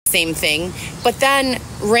same thing. But then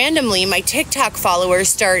randomly, my TikTok followers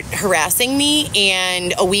start harassing me,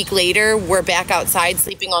 and a week later, we're back outside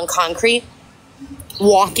sleeping on concrete,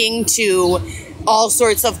 walking to all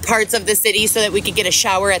sorts of parts of the city so that we could get a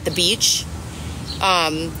shower at the beach,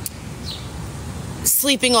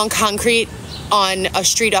 sleeping on concrete on a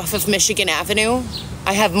street off of Michigan Avenue.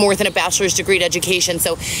 I have more than a bachelor's degree education.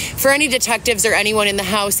 So for any detectives or anyone in the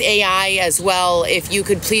house, AI as well, if you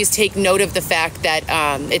could please take note of the fact that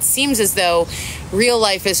it seems as though real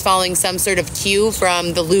life is following some sort of cue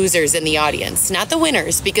from the losers in the audience, not the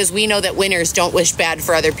winners, because we know that winners don't wish bad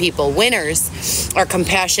for other people. Winners are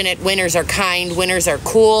compassionate, winners are kind, winners are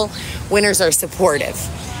cool, winners are supportive.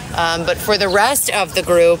 But for the rest of the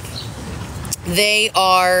group, they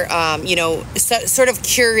are, sort of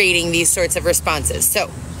curating these sorts of responses.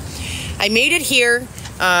 So I made it here.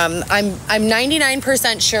 I'm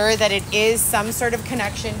 99% sure that it is some sort of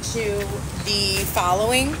connection to the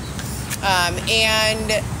following.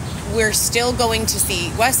 And we're still going to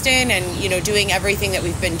see Weston and, doing everything that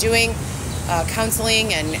we've been doing,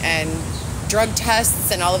 counseling and drug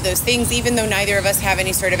tests and all of those things, even though neither of us have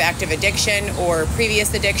any sort of active addiction or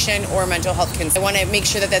previous addiction or mental health concerns. I want to make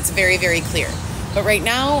sure that that's very, very clear. But right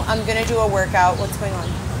now, I'm going to do a workout. What's going on?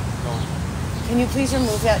 Can you please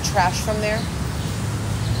remove that trash from there?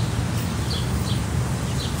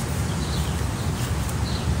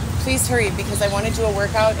 Please hurry, because I want to do a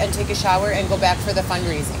workout and take a shower and go back for the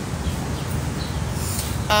fundraising.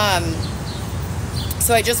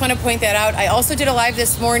 So I just want to point that out. I also did a live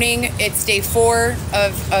this morning. It's day 4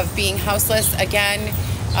 of being houseless again.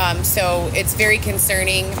 So it's very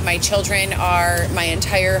concerning. My children are my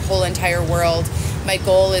entire world. My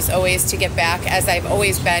goal is always to get back, as I've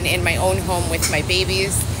always been, in my own home with my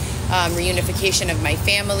babies, reunification of my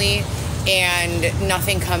family, and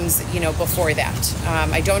nothing comes, before that.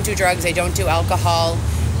 I don't do drugs. I don't do alcohol.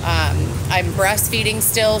 I'm breastfeeding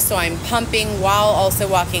still, so I'm pumping while also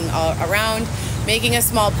walking around, making a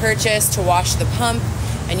small purchase to wash the pump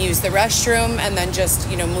and use the restroom, and then just,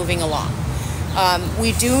 moving along.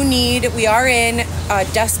 We are in a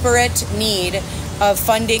desperate need of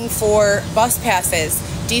funding for bus passes.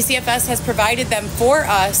 DCFS has provided them for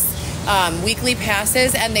us, weekly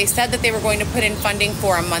passes, and they said that they were going to put in funding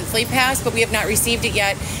for a monthly pass, but we have not received it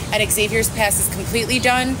yet, and Xavier's pass is completely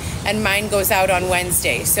done, and mine goes out on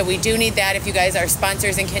Wednesday. So we do need that. If you guys are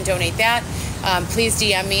sponsors and can donate that, please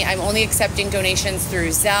DM me. I'm only accepting donations through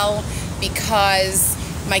Zelle because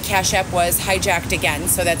my Cash App was hijacked again.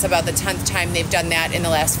 So that's about the 10th time they've done that in the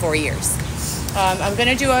last 4 years. I'm going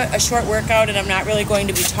to do a short workout, and I'm not really going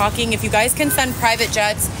to be talking. If you guys can send private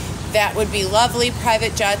jets, that would be lovely.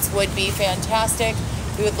 Private jets would be fantastic.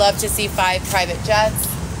 We would love to see 5 private jets.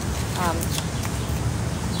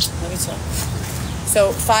 Let me see.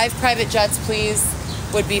 So 5 private jets, please,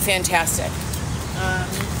 would be fantastic.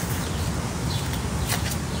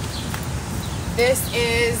 This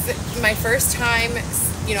is my first time,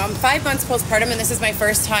 I'm 5 months postpartum, and this is my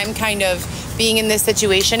first time kind of being in this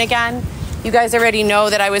situation again. You guys already know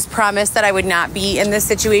that I was promised that I would not be in this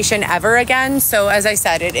situation ever again. So as I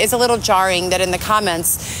said, it is a little jarring that in the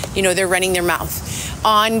comments, they're running their mouth.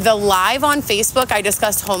 On the live on Facebook, I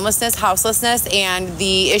discussed homelessness, houselessness, and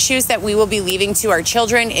the issues that we will be leaving to our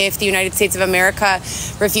children if the United States of America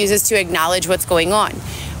refuses to acknowledge what's going on.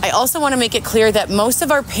 I also want to make it clear that most of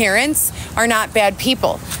our parents are not bad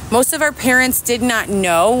people. Most of our parents did not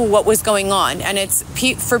know what was going on. And it's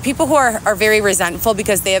for people who are very resentful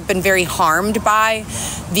because they have been very harmed by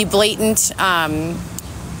the blatant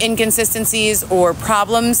inconsistencies or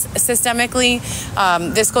problems systemically.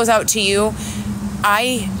 This goes out to you.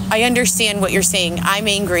 I understand what you're saying. I'm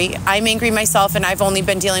angry. I'm angry myself, and I've only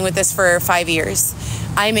been dealing with this for 5 years.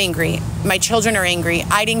 I'm angry. My children are angry.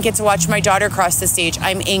 I didn't get to watch my daughter cross the stage.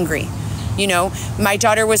 I'm angry. My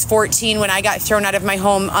daughter was 14 when I got thrown out of my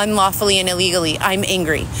home unlawfully and illegally. I'm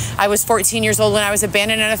angry. I was 14 years old when I was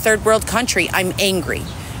abandoned in a third world country. I'm angry.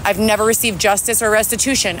 I've never received justice or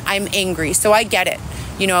restitution. I'm angry. So I get it.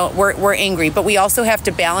 We're angry, but we also have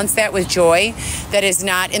to balance that with joy that is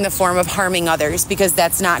not in the form of harming others, because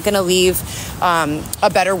that's not going to leave a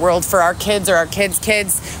better world for our kids or our kids'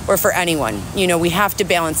 kids or for anyone. We have to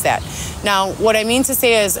balance that. Now, what I mean to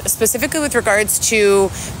say is specifically with regards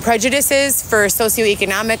to prejudices for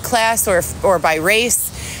socioeconomic class or by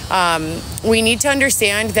race, we need to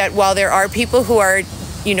understand that while there are people who are,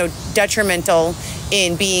 detrimental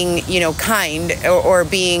in being, kind or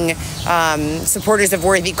being supporters of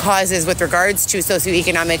worthy causes with regards to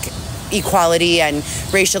socioeconomic equality and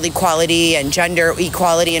racial equality and gender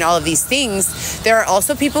equality and all of these things, there are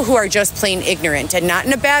also people who are just plain ignorant, and not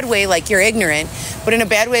in a bad way like you're ignorant, but in a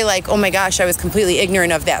bad way like, oh my gosh, I was completely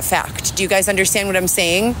ignorant of that fact. Do you guys understand what I'm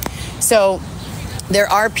saying? So there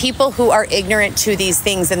are people who are ignorant to these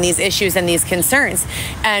things and these issues and these concerns.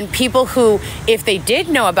 And people who, if they did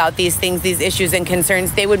know about these things, these issues and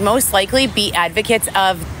concerns, they would most likely be advocates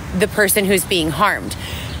of the person who's being harmed.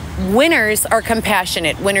 Winners are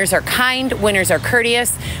compassionate. Winners are kind. Winners are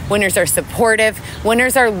courteous. Winners are supportive.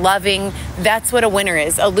 Winners are loving. That's what a winner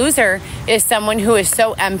is. A loser is someone who is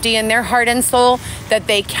so empty in their heart and soul that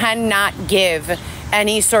they cannot give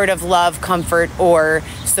any sort of love, comfort, or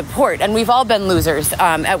support. And we've all been losers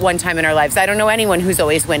at one time in our lives. I don't know anyone who's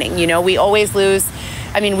always winning. You know, we always lose.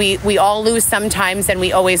 I mean, we all lose sometimes and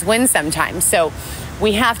we always win sometimes. So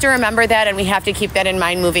we have to remember that, and we have to keep that in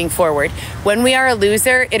mind moving forward. When we are a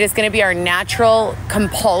loser, it is going to be our natural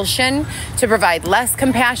compulsion to provide less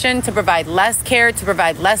compassion, to provide less care, to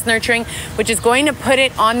provide less nurturing, which is going to put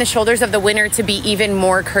it on the shoulders of the winner to be even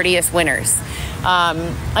more courteous winners.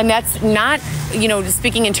 And that's not, you know,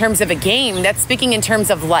 speaking in terms of a game, that's speaking in terms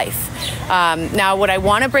of life. Now, what I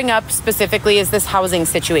want to bring up specifically is this housing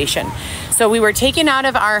situation. So we were taken out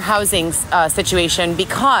of our housing situation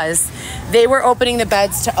because they were opening the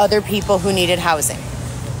beds to other people who needed housing.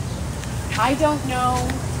 I don't know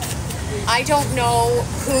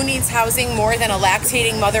who needs housing more than a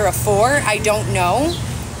lactating mother of 4. I don't know.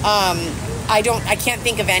 I can't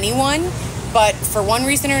think of anyone. But for one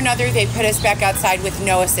reason or another, they put us back outside with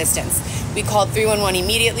no assistance. We called 311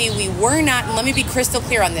 immediately. We were not, and let me be crystal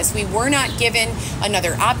clear on this, we were not given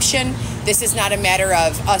another option. This is not a matter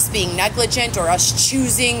of us being negligent or us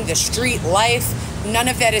choosing the street life. None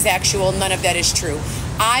of that is actual. None of that is true.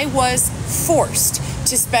 I was forced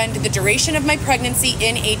to spend the duration of my pregnancy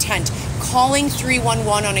in a tent, calling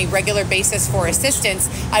 311 on a regular basis for assistance.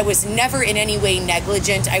 I was never in any way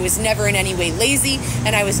negligent. I was never in any way lazy,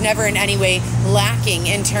 and I was never in any way lacking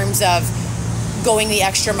in terms of going the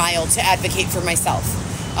extra mile to advocate for myself.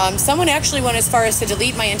 Someone actually went as far as to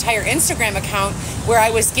delete my entire Instagram account, where I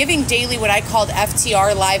was giving daily what I called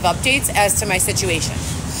FTR live updates as to my situation.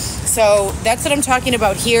 So that's what I'm talking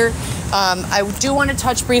about here. I do want to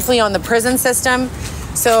touch briefly on the prison system.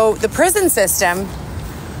 So the prison system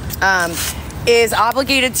is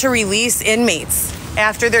obligated to release inmates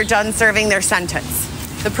after they're done serving their sentence.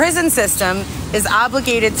 The prison system is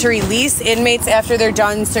obligated to release inmates after they're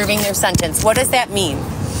done serving their sentence. What does that mean?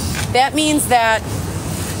 That means that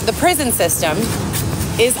the prison system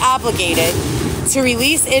is obligated to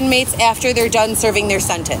release inmates after they're done serving their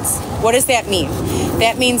sentence. What does that mean?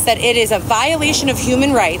 That means that it is a violation of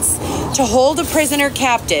human rights to hold a prisoner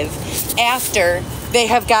captive after they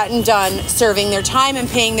have gotten done serving their time and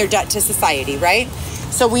paying their debt to society, right?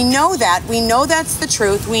 So we know that. We know that's the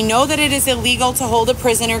truth. We know that it is illegal to hold a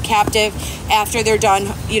prisoner captive after they're done,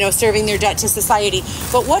 serving their debt to society.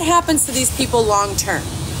 But what happens to these people long term?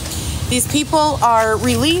 These people are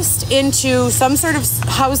released into some sort of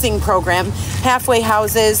housing program, halfway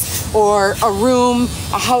houses or a room,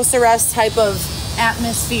 a house arrest type of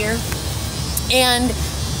atmosphere. And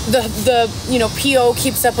the PO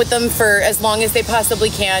keeps up with them for as long as they possibly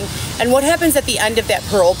can. And what happens at the end of that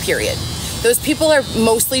parole period? Those people are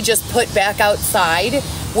mostly just put back outside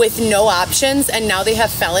with no options, and now they have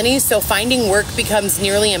felonies, so finding work becomes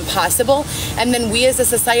nearly impossible. And then we as a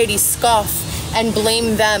society scoff and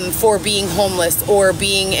blame them for being homeless or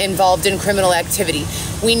being involved in criminal activity.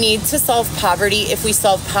 We need to solve poverty. If we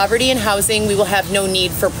solve poverty and housing, we will have no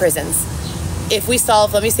need for prisons. If we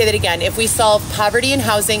solve poverty and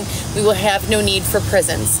housing, we will have no need for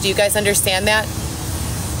prisons. Do you guys understand that?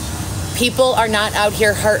 People are not out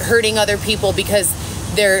here hurting other people because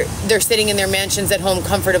they're sitting in their mansions at home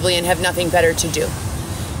comfortably and have nothing better to do.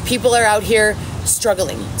 People are out here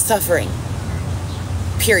struggling, suffering,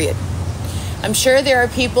 period. I'm sure there are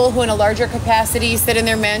people who in a larger capacity sit in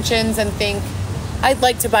their mansions and think, I'd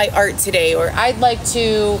like to buy art today, or I'd like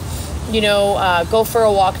to, go for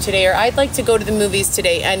a walk today, or I'd like to go to the movies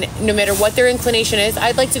today. And no matter what their inclination is,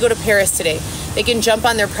 I'd like to go to Paris today. They can jump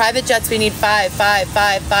on their private jets. We need five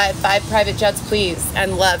private jets, please.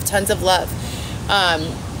 And love, tons of love.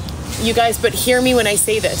 You guys, but hear me when I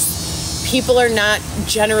say this. People are not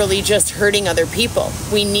generally just hurting other people.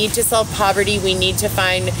 We need to solve poverty. We need to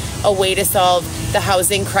find a way to solve the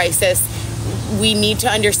housing crisis. We need to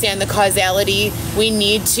understand the causality. We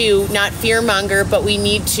need to not fearmonger, but we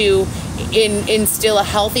need to instill a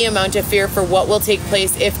healthy amount of fear for what will take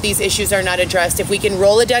place if these issues are not addressed. If we can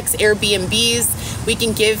Rolodex Airbnbs, we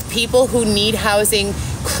can give people who need housing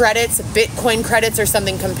credits, Bitcoin credits or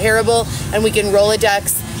something comparable, and we can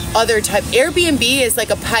Rolodex other type. Airbnb is like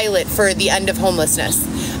a pilot for the end of homelessness.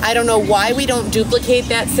 I don't know why we don't duplicate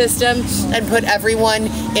that system and put everyone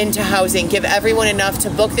into housing, give everyone enough to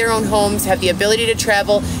book their own homes, have the ability to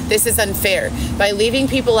travel. This is unfair. By leaving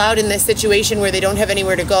people out in this situation where they don't have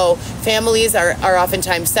anywhere to go, families are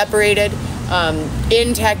oftentimes separated.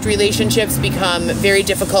 Intact relationships become very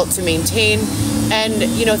difficult to maintain, and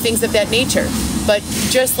things of that nature. But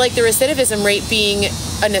just like the recidivism rate being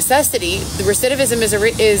a necessity, the recidivism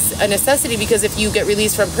is a necessity, because if you get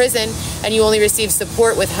released from prison and you only receive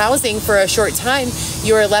support with housing for a short time,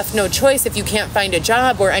 you are left no choice, if you can't find a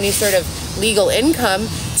job or any sort of legal income,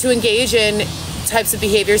 to engage in types of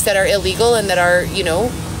behaviors that are illegal and that are,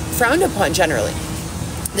 frowned upon generally.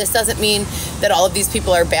 This doesn't mean that all of these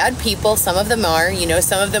people are bad people. Some of them are,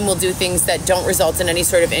 some of them will do things that don't result in any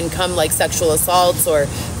sort of income, like sexual assaults or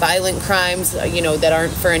violent crimes, that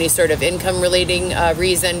aren't for any sort of income relating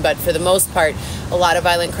reason. But for the most part, a lot of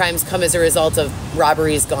violent crimes come as a result of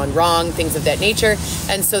robberies gone wrong, things of that nature.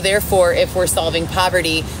 And so therefore, if we're solving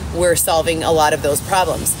poverty, we're solving a lot of those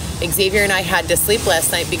problems. Xavier and I had to sleep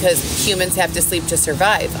last night because humans have to sleep to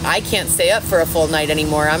survive. I can't stay up for a full night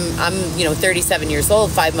anymore. I'm 37 years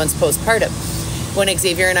old, 5 months postpartum. When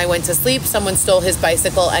Xavier and I went to sleep, someone stole his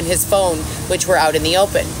bicycle and his phone, which were out in the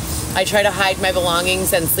open. I try to hide my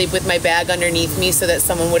belongings and sleep with my bag underneath me so that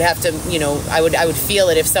someone would have to, I would feel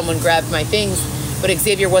it if someone grabbed my things. But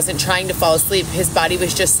Xavier wasn't trying to fall asleep. His body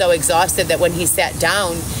was just so exhausted that when he sat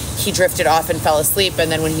down, he drifted off and fell asleep.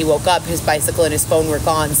 And then when he woke up, his bicycle and his phone were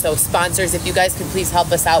gone. So sponsors, if you guys could please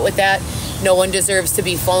help us out with that. No one deserves to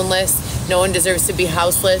be phoneless. No one deserves to be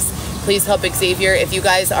houseless. Please help Xavier. If you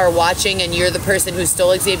guys are watching and you're the person who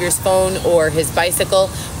stole Xavier's phone or his bicycle,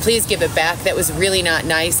 please give it back. That was really not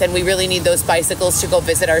nice. And we really need those bicycles to go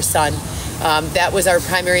visit our son. That was our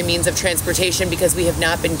primary means of transportation, because we have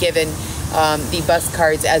not been given the bus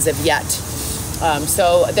cards as of yet.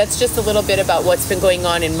 So that's just a little bit about what's been going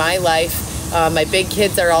on in my life. My big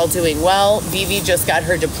kids are all doing well. Vivi just got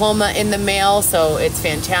her diploma in the mail, so it's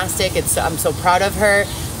fantastic. I'm so proud of her.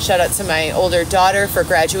 Shout out to my older daughter for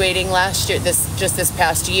graduating last year, this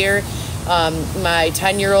past year. My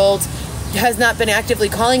 10-year-old has not been actively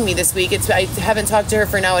calling me this week. I haven't talked to her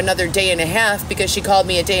for now another day and a half, because she called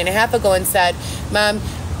me a day and a half ago and said, "Mom,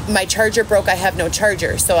 my charger broke. I have no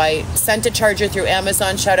charger." So I sent a charger through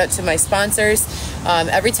Amazon. Shout out to my sponsors.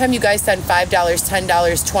 Every time you guys send $5,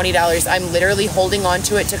 $10, $20, I'm literally holding on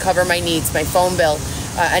to it to cover my needs, my phone bill,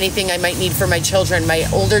 anything I might need for my children. My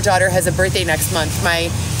older daughter has a birthday next month. My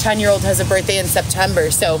 10-year-old has a birthday in September.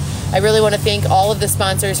 So I really want to thank all of the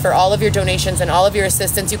sponsors for all of your donations and all of your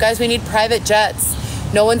assistance. You guys, we need private jets.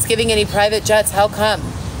 No one's giving any private jets. How come?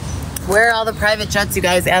 Where are all the private jets, you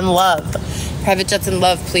guys, and love? Private jets and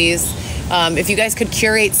love, please. If you guys could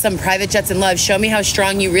curate some private jets and love, show me how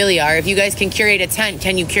strong you really are. If you guys can curate a tent,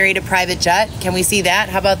 can you curate a private jet? Can we see that?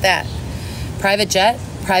 How about that? Private jet?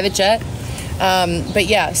 But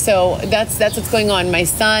yeah, so that's what's going on. My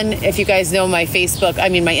son, if you guys know my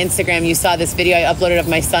Instagram, you saw this video I uploaded of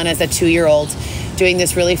my son as a 2-year-old doing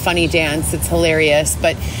this really funny dance. It's hilarious.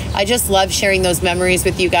 But I just love sharing those memories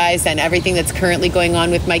with you guys and everything that's currently going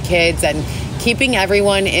on with my kids, and keeping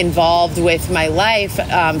everyone involved with my life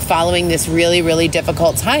following this really, really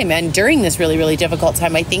difficult time. And during this really, really difficult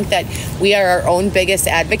time, I think that we are our own biggest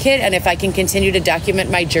advocate. And if I can continue to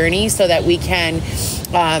document my journey so that we can,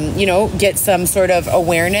 get some sort of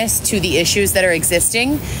awareness to the issues that are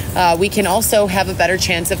existing, we can also have a better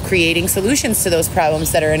chance of creating solutions to those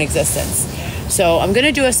problems that are in existence. So I'm going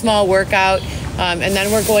to do a small workout, and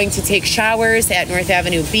then we're going to take showers at North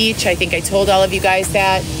Avenue Beach. I think I told all of you guys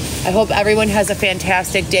that. I hope everyone has a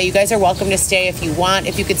fantastic day. You guys are welcome to stay if you want.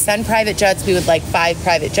 If you could send private jets, we would like 5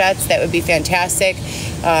 private jets. That would be fantastic.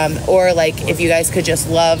 Or like if you guys could just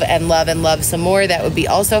love and love and love some more, that would be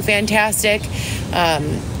also fantastic.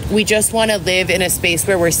 We just want to live in a space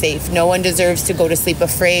where we're safe. No one deserves to go to sleep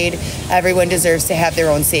afraid. Everyone deserves to have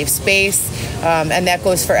their own safe space. And that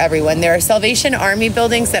goes for everyone. There are Salvation Army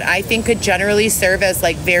buildings that I think could generally serve as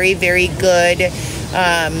like very, very good,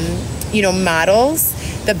 models.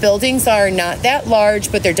 The buildings are not that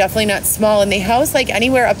large, but they're definitely not small, and they house like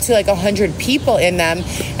anywhere up to like 100 people in them,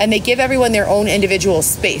 and they give everyone their own individual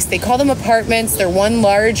space. They call them apartments. They're one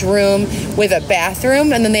large room with a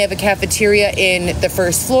bathroom, and then they have a cafeteria in the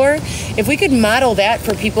first floor. If we could model that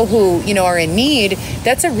for people who, are in need,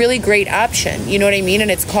 that's a really great option. You know what I mean?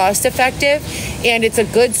 And it's cost effective, and it's a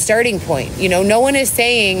good starting point. No one is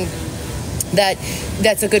saying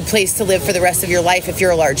that's a good place to live for the rest of your life if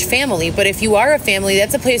you're a large family. But if you are a family,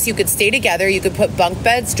 that's a place you could stay together. You could put bunk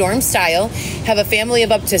beds, dorm style, have a family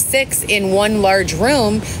of up to 6 in one large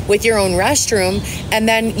room with your own restroom, and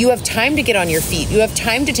then you have time to get on your feet. You have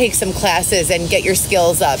time to take some classes and get your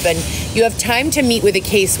skills up, and you have time to meet with a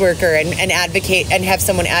caseworker and advocate and have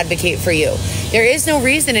someone advocate for you. There is no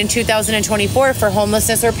reason in 2024 for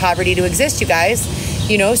homelessness or poverty to exist, you guys.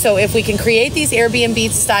 You know, so if we can create these Airbnb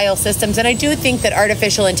style systems, and I do think that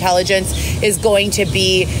artificial intelligence is going to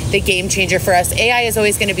be the game changer for us. AI is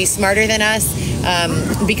always going to be smarter than us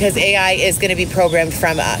because AI is going to be programmed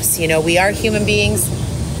from us. You know, we are human beings,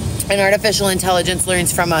 and artificial intelligence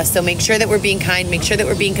learns from us. So make sure that we're being kind, make sure that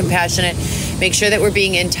we're being compassionate, make sure that we're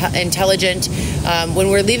being intelligent. When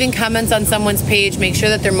we're leaving comments on someone's page, make sure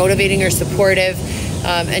that they're motivating or supportive,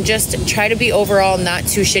 and just try to be overall not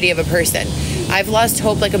too shitty of a person. I've lost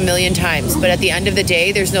hope like a million times, but at the end of the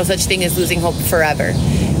day, there's no such thing as losing hope forever.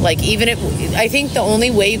 Like, even if, I think the only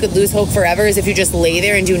way you could lose hope forever is if you just lay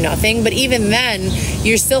there and do nothing. But even then,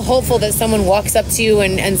 you're still hopeful that someone walks up to you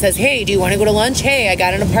and says, hey, do you want to go to lunch? Hey, I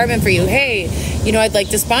got an apartment for you. Hey, you know, I'd like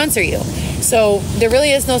to sponsor you. So there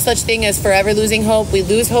really is no such thing as forever losing hope. We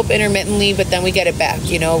lose hope intermittently, but then we get it back.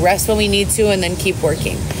 You know, rest when we need to and then keep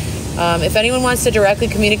working. If anyone wants to directly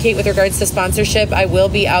communicate with regards to sponsorship, I will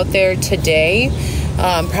be out there today,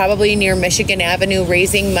 probably near Michigan Avenue,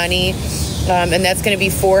 raising money. And that's going to be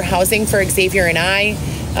for housing for Xavier and I,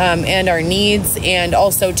 and our needs, and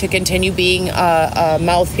also to continue being a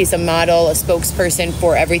mouthpiece, a model, a spokesperson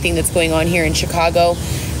for everything that's going on here in Chicago.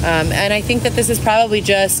 And I think that this is probably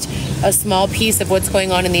just a small piece of what's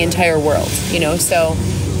going on in the entire world, you know, so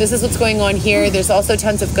this is what's going on here. There's also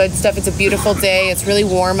tons of good stuff. It's a beautiful day. It's really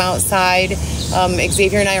warm outside.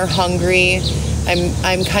 Xavier and I are hungry.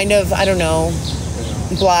 I'm kind of, I don't know,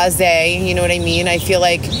 blasé, you know what I mean? I feel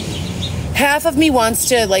like half of me wants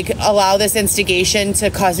to like allow this instigation to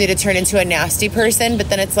cause me to turn into a nasty person, but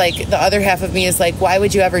then it's like the other half of me is like, why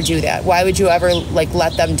would you ever do that? Why would you ever like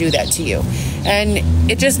let them do that to you? And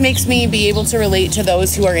it just makes me be able to relate to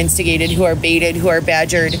those who are instigated, who are baited, who are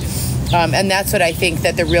badgered. And that's what I think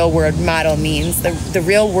that the real world model means. The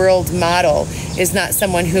real world model is not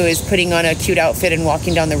someone who is putting on a cute outfit and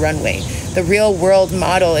walking down the runway. The real world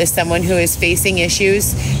model is someone who is facing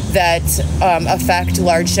issues that affect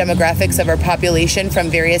large demographics of our population from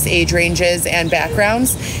various age ranges and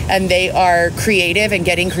backgrounds, and they are creative and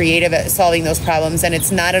getting creative at solving those problems. And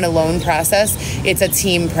it's not an alone process; it's a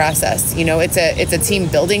team process. You know, it's a team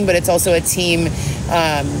building, but it's also a team,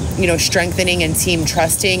 you know, strengthening and team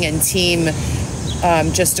trusting and team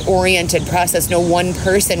just oriented process. No one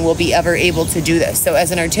person will be ever able to do this. So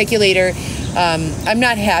as an articulator, I'm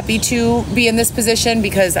not happy to be in this position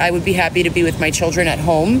because I would be happy to be with my children at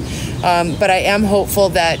home. But I am hopeful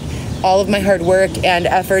that all of my hard work and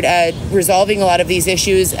effort at resolving a lot of these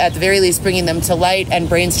issues, at the very least bringing them to light and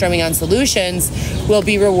brainstorming on solutions, will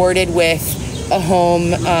be rewarded with a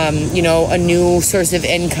home, you know, a new source of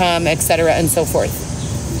income, etc., and so forth.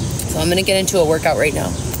 So I'm going to get into a workout right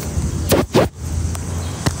now.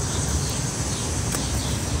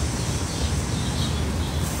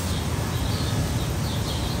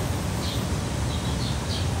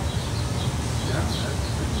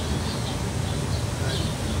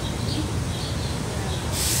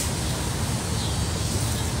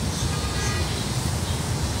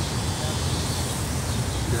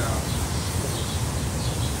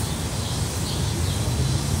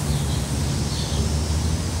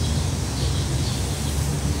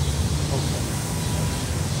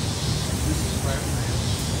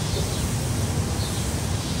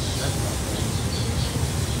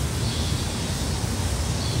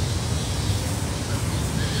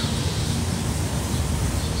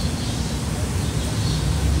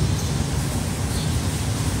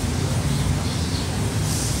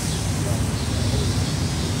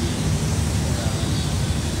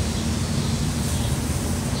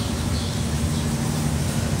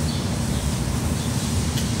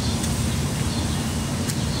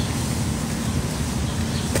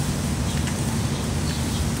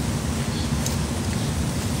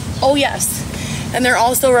 Oh yes, and they're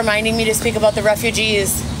also reminding me to speak about the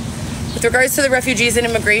refugees. With regards to the refugees and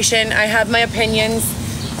immigration, I have my opinions.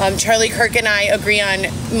 Charlie Kirk and I agree on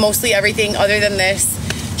mostly everything other than this.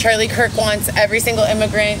 Charlie Kirk wants every single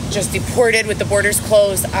immigrant just deported with the borders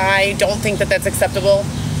closed. I don't think that that's acceptable.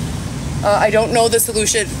 I don't know the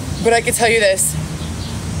solution, but I can tell you this.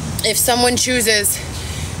 If someone chooses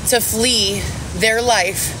to flee their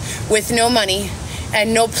life with no money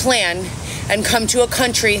and no plan and come to a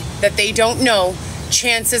country that they don't know,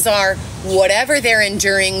 chances are whatever they're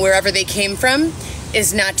enduring wherever they came from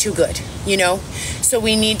is not too good. you know? So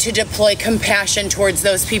we need to deploy compassion towards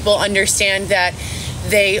those people, understand that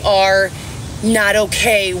they are not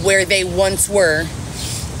okay where they once were,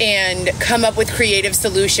 and come up with creative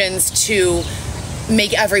solutions to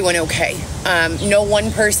make everyone okay. No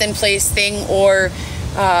one person, place, thing, or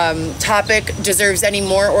topic deserves any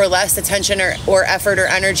more or less attention or effort or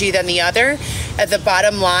energy than the other. At the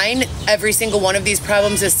bottom line, every single one of these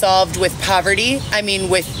problems is solved with poverty. I mean,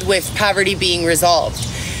 with poverty being resolved.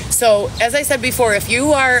 So, as I said before, if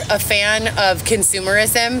you are a fan of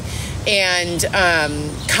consumerism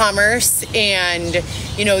and commerce and,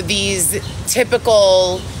 you know, these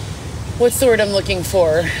typical, what's the word I'm looking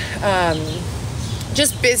for?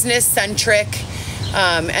 Just business-centric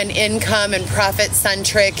and income and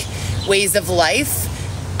profit-centric ways of life,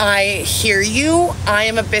 I hear you. I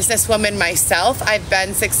am a businesswoman myself. I've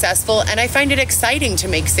been successful, and I find it exciting to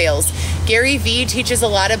make sales. Gary Vee teaches a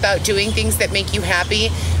lot about doing things that make you happy,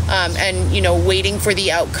 and, you know, waiting for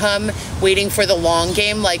the outcome, waiting for the long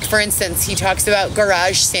game. Like, for instance, he talks about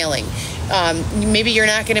garage sailing. Maybe you're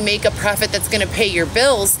not going to make a profit that's going to pay your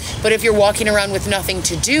bills, but if you're walking around with nothing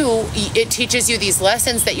to do, it teaches you these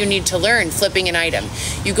lessons that you need to learn flipping an item.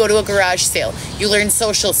 You go to a garage sale, you learn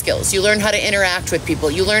social skills, you learn how to interact with people,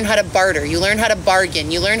 you learn how to barter, you learn how to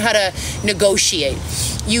bargain, you learn how to negotiate.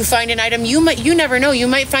 You find an item, you never know, you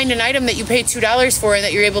might find an item that you pay $2 for and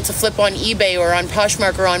that you're able to flip on eBay or on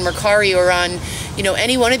Poshmark or on Mercari or on, you know,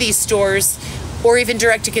 any one of these stores, or even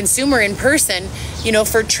direct to consumer in person, you know,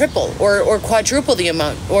 for triple or quadruple the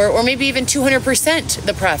amount, or maybe even 200%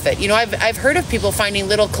 the profit. You know, I've heard of people finding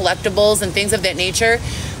little collectibles and things of that nature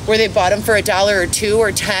where they bought them for $1 or $2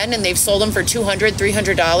 or $10 and they've sold them for $200,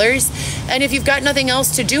 $300. And if you've got nothing else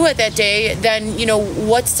to do at that day, then, you know,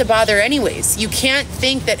 what's to bother anyways? You can't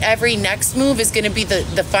think that every next move is going to be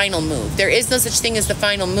the final move. There is no such thing as the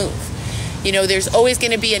final move. You know, there's always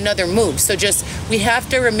going to be another move. So just, we have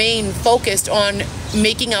to remain focused on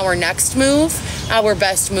making our next move our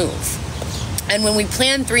best move. And when we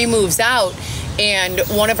plan 3 moves out and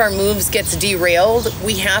one of our moves gets derailed,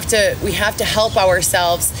 we have to help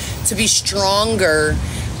ourselves to be stronger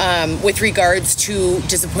with regards to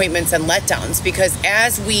disappointments and letdowns. Because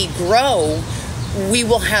as we grow, we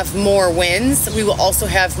will have more wins. We will also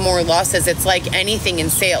have more losses. It's like anything in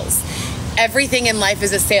sales. Everything in life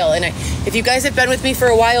is a sale. And if you guys have been with me for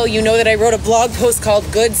a while, you know that I wrote a blog post called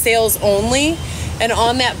Good Sales Only. And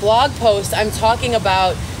on that blog post, I'm talking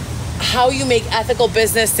about how you make ethical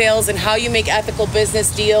business sales and how you make ethical business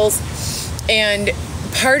deals. And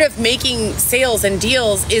part of making sales and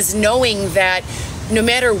deals is knowing that no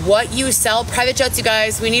matter what you sell, private jets, you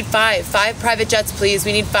guys, we need 5 private jets, please.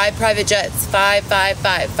 We need 5 private jets, 5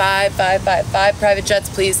 private jets,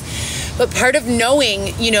 please. But part of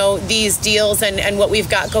knowing, you know, these deals and what we've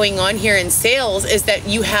got going on here in sales is that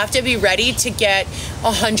you have to be ready to get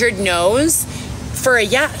 100 no's for a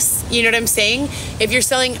yes. You know what I'm saying? If you're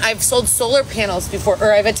selling, I've sold solar panels before,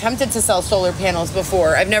 or I've attempted to sell solar panels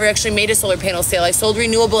before. I've never actually made a solar panel sale. I sold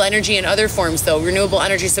renewable energy in other forms though, renewable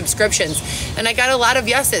energy subscriptions. And I got a lot of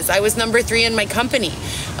yeses. I was number 3 in my company,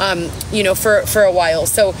 you know, for a while.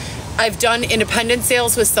 So I've done independent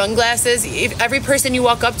sales with sunglasses. If every person you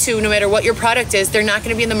walk up to, no matter what your product is, they're not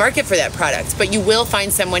going to be in the market for that product, but you will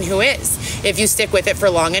find someone who is if you stick with it for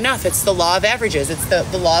long enough. It's the law of averages. It's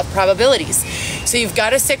the law of probabilities. So you've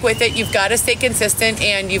got to stick with it. You've got to stay consistent,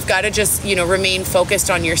 and you've got to just, you know, remain focused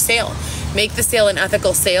on your sale. Make the sale an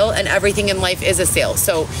ethical sale, and everything in life is a sale.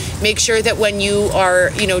 So make sure that when you are,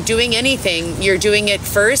 you know, doing anything, you're doing it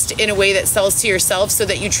first in a way that sells to yourself so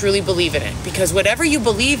that you truly believe in it. Because whatever you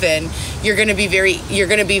believe in, you're going to be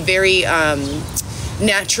very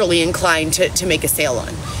naturally inclined to make a sale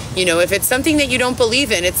on. You know, if it's something that you don't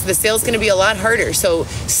believe in, the sale's going to be a lot harder. So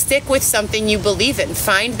stick with something you believe in.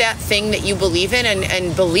 Find that thing that you believe in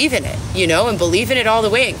and believe in it, you know, and believe in it all the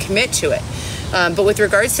way and commit to it. But with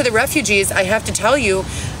regards to the refugees, I have to tell you,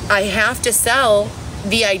 I have to sell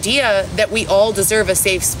the idea that we all deserve a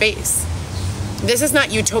safe space. This is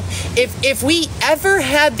not utopia. If we ever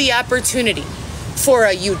had the opportunity for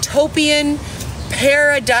a utopian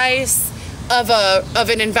paradise of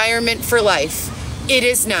an environment for life, it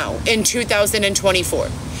is now in 2024.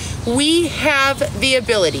 We have the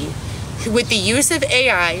ability, with the use of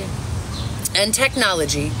AI and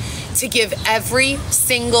technology, to give every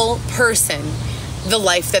single person the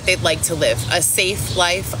life that they'd like to live. A safe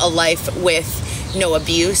life, a life with no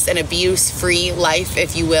abuse, an abuse-free life,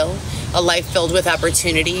 if you will. A life filled with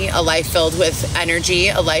opportunity, a life filled with energy,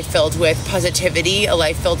 a life filled with positivity, a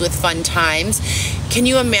life filled with fun times. Can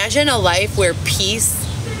you imagine a life where peace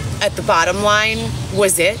at the bottom line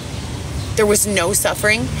was it? There was no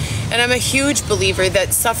suffering. And I'm a huge believer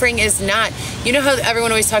that suffering is not, you know how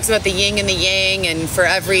everyone always talks about the yin and the yang, and for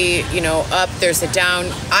every, up, there's a down.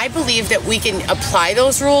 I believe that we can apply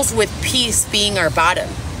those rules with peace being our bottom,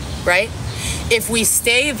 right? If we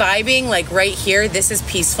stay vibing like right here, this is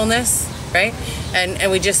peacefulness, right? And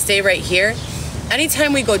we just stay right here.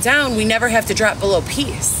 Anytime we go down, we never have to drop below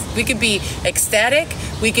peace. We could be ecstatic,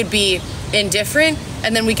 we could be indifferent,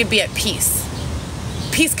 and then we could be at peace.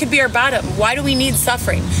 Peace could be our bottom. Why do we need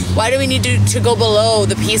suffering? Why do we need to go below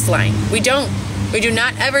the peace line? We don't. We do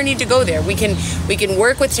not ever need to go there. We can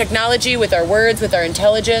work with technology, with our words, with our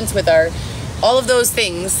intelligence, with all of those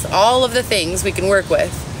things, all of the things we can work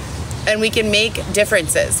with, and we can make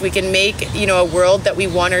differences. We can make, a world that we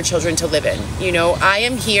want our children to live in. I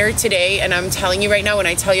am here today, and I'm telling you right now, when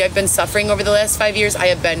I tell you I've been suffering over the last 5 years, I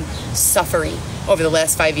have been suffering over the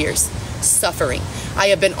last 5 years. Suffering. I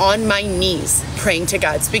have been on my knees praying to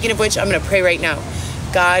God. Speaking of which, I'm going to pray right now.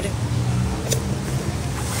 God,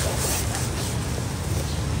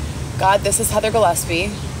 this is Heather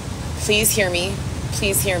Gillespie. Please hear me.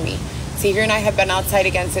 Please hear me. Xavier and I have been outside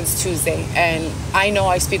again since Tuesday, and I know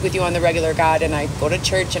I speak with you on the regular, God, and I go to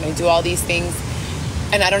church and I do all these things,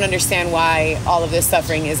 and I don't understand why all of this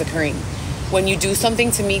suffering is occurring. When you do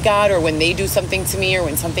something to me, God, or when they do something to me, or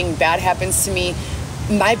when something bad happens to me,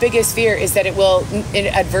 my biggest fear is that it will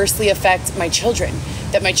adversely affect my children,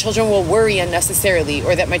 that my children will worry unnecessarily,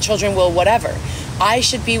 or that my children will whatever. I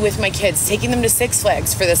should be with my kids, taking them to Six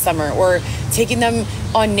Flags for the summer, or taking them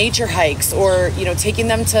on nature hikes, or, taking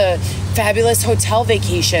them to fabulous hotel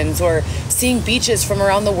vacations, or seeing beaches from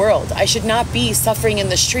around the world. I should not be suffering in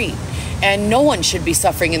the street, and no one should be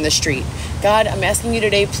suffering in the street. God, I'm asking you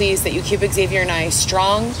today, please, that you keep Xavier and I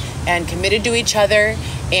strong and committed to each other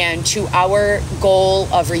and to our goal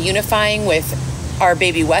of reunifying with our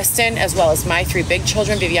baby Weston, as well as my 3 big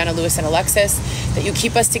children, Viviana, Lewis, and Alexis, that you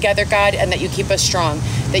keep us together, God, and that you keep us strong,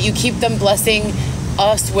 that you keep them blessing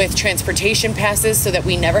us with transportation passes so that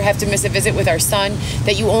we never have to miss a visit with our son,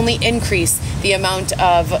 that you only increase the amount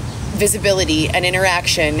of visibility and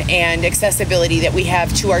interaction and accessibility that we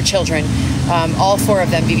have to our children, all 4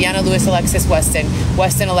 of them, Viviana, Lewis, Alexis, Weston,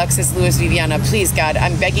 Alexis, Lewis, Viviana. Please, God,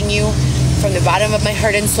 I'm begging you from the bottom of my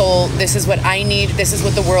heart and soul, this is what I need, this is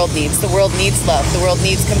what the world needs. The world needs love, the world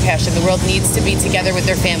needs compassion, the world needs to be together with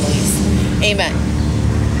their families. Amen.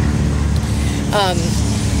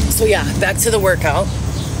 So yeah, back to the workout.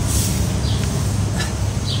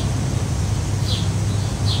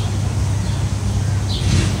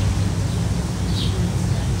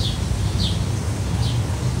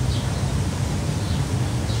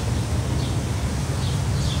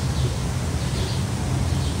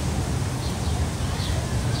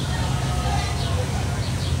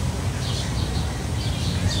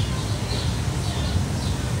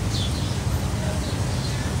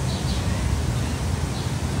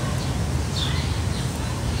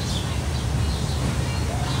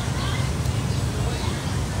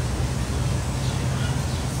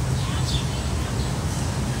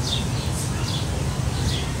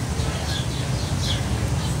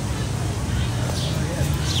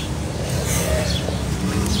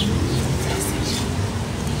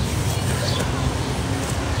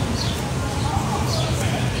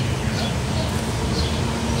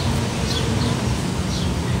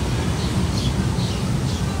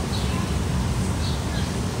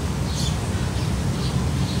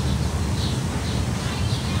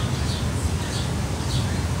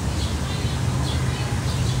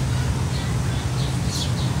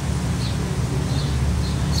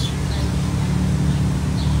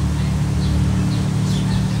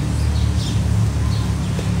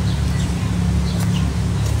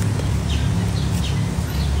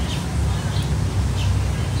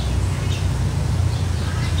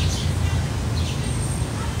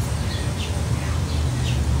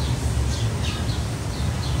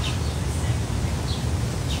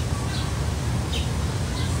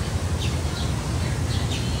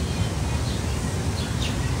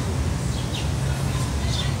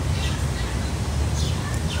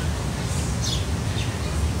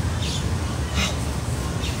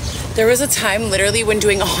 There was a time literally when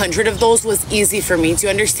doing 100 of those was easy for me. Do you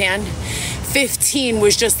understand? 15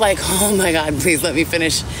 was just like, oh my God, please let me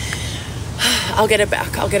finish. I'll get it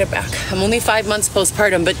back. I'll get it back. I'm only 5 months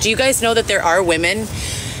postpartum, but do you guys know that there are women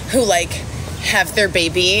who have their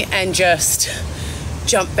baby and just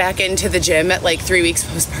jump back into the gym at 3 weeks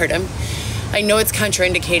postpartum? I know it's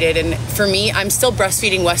contraindicated, and for me, I'm still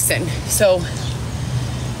breastfeeding Weston. So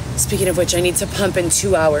speaking of which, I need to pump in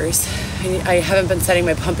 2 hours. I haven't been setting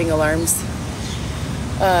my pumping alarms.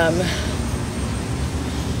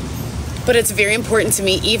 But it's very important to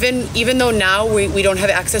me, even though now we don't have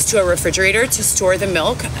access to a refrigerator to store the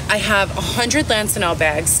milk. I have 100 Lancinol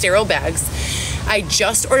bags, sterile bags. I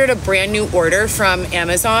just ordered a brand new order from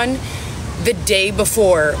Amazon the day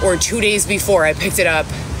before or 2 days before I picked it up,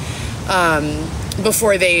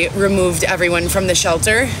 before they removed everyone from the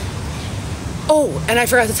shelter. Oh, and I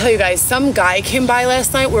forgot to tell you guys, some guy came by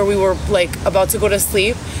last night where we were like about to go to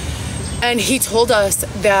sleep, and he told us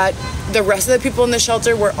that the rest of the people in the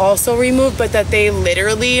shelter were also removed, but that they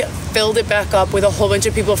literally filled it back up with a whole bunch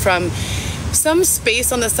of people from some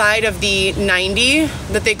space on the side of the 90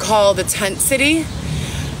 that they call the Tent City,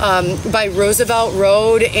 by Roosevelt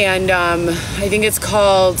Road, and I think it's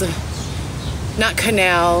called, not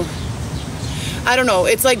Canal, I don't know,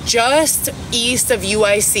 it's like just east of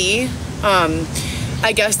UIC.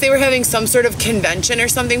 I guess they were having some sort of convention or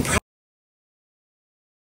something.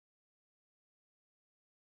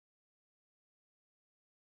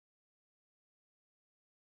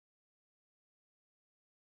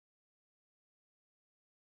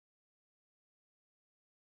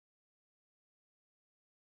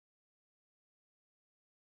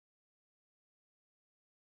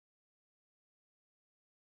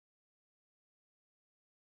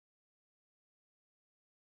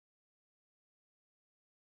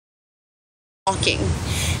 Walking.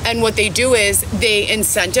 And what they do is they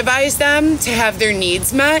incentivize them to have their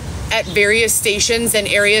needs met at various stations and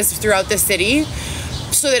areas throughout the city,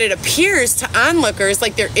 so that it appears to onlookers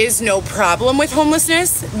like there is no problem with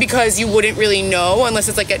homelessness, because you wouldn't really know unless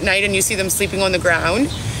it's like at night and you see them sleeping on the ground.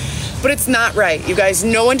 But it's not right, you guys.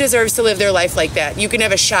 No one deserves to live their life like that. You can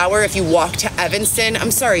have a shower if you walk to Evanston. I'm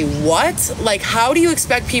sorry, what? Like, how do you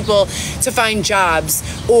expect people to find jobs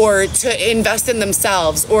or to invest in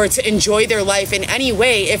themselves or to enjoy their life in any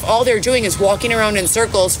way if all they're doing is walking around in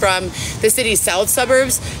circles from the city's south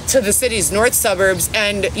suburbs to the city's north suburbs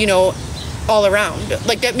and, you know, all around?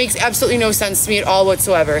 Like, that makes absolutely no sense to me at all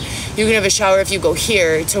whatsoever. You can have a shower if you go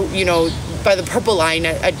here to, you know, by the Purple Line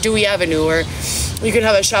at Dewey Avenue, or you can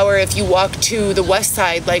have a shower if you walk to the west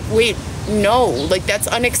side. Like, wait, no, like, that's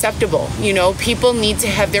unacceptable. You know, people need to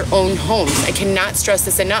have their own homes. I cannot stress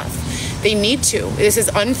this enough. They need to. This is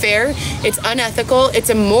unfair, it's unethical, it's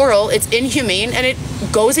immoral, it's inhumane, and it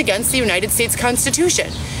goes against the United States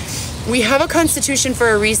Constitution. We have a Constitution for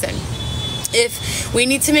a reason. If we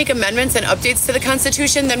need to make amendments and updates to the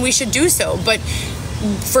Constitution, then we should do so. But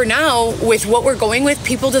for now, with what we're going with,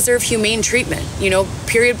 people deserve humane treatment, you know,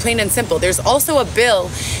 period, plain and simple. There's also a bill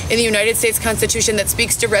in the United States Constitution that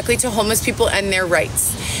speaks directly to homeless people and their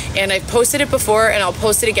rights. And I've posted it before and I'll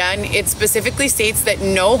post it again. It specifically states that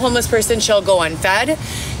no homeless person shall go unfed.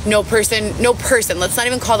 No person, let's not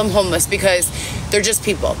even call them homeless because they're just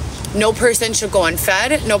people. No person should go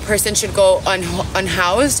unfed, no person should go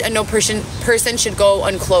unhoused, and no person should go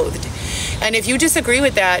unclothed. And if you disagree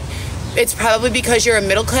with that, it's probably because you're a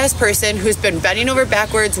middle-class person who's been bending over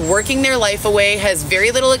backwards, working their life away, has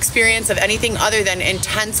very little experience of anything other than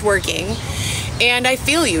intense working. And I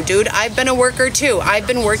feel you, dude. I've been a worker too. I've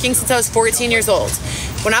been working since I was 14 years old.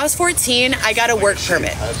 When I was 14, I got a work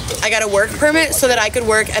permit. I got a work permit so that I could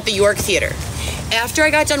work at the York Theater. After I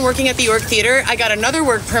got done working at the York Theater, I got another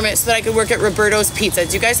work permit so that I could work at Roberto's Pizza.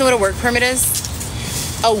 Do you guys know what a work permit is?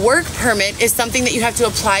 A work permit is something that you have to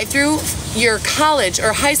apply through your college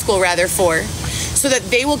or high school rather for, so that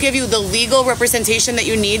they will give you the legal representation that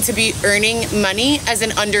you need to be earning money as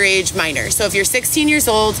an underage minor. So if you're 16 years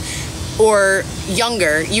old or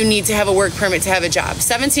younger, you need to have a work permit to have a job.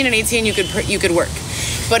 17 and 18, you could work.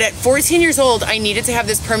 But at 14 years old, I needed to have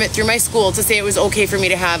this permit through my school to say it was okay for me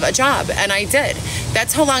to have a job, and I did.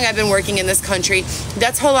 That's how long I've been working in this country.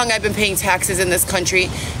 That's how long I've been paying taxes in this country.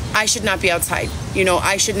 I should not be outside. You know,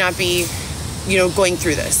 I should not be, you know, going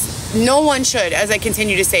through this. No one should, as I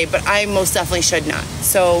continue to say, but I most definitely should not.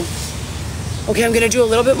 So, okay, I'm gonna do a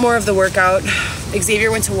little bit more of the workout. Xavier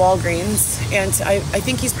went to Walgreens, and I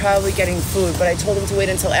think he's probably getting food, but I told him to wait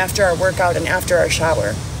until after our workout and after our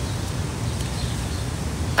shower.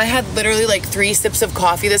 I had literally like 3 sips of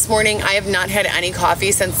coffee this morning. I have not had any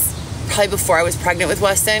coffee since probably before I was pregnant with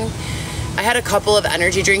Weston. I had a couple of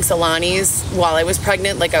energy drinks, Alani's, while I was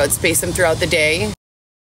pregnant. Like, I would space them throughout the day.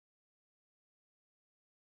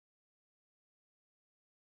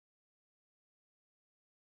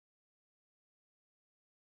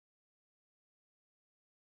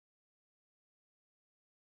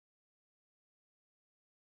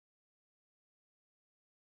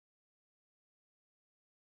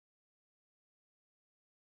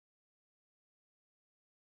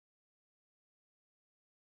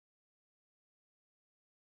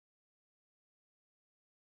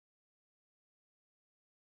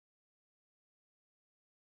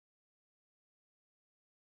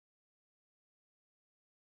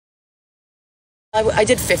 I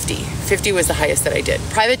did 50. 50 was the highest that I did.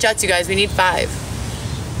 Private jets, you guys, we need 5.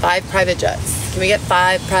 5 private jets. Can we get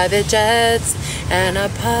 5 private jets and a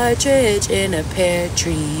partridge in a pear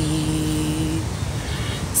tree?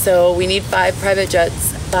 So we need 5 private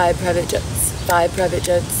jets, 5 private jets, 5 private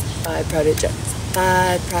jets, 5 private jets,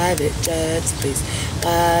 5 private jets, please.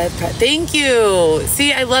 5 Thank you.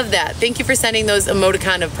 See, I love that. Thank you for sending those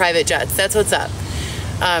emoticon of private jets. That's what's up.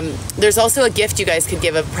 There's also a gift you guys could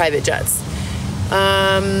give of private jets.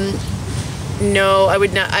 No, I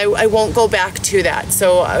would not. I won't go back to that.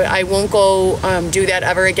 So I won't go do that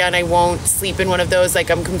ever again. I won't sleep in one of those. Like,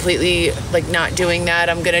 I'm completely like not doing that.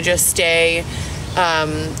 I'm gonna just stay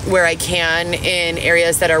where I can in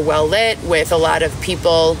areas that are well lit with a lot of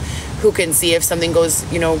people who can see if something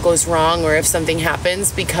goes wrong or if something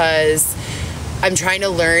happens, because I'm trying to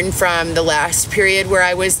learn from the last period where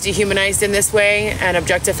I was dehumanized in this way and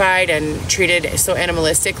objectified and treated so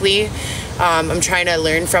animalistically. I'm trying to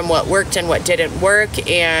learn from what worked and what didn't work,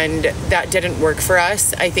 and that didn't work for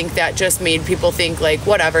us. I think that just made people think like,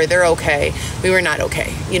 whatever, they're okay. We were not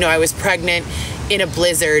okay. You know, I was pregnant in a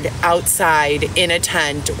blizzard outside in a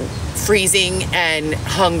tent, freezing and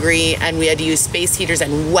hungry, and we had to use space heaters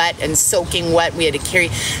and wet and soaking wet. We had to carry.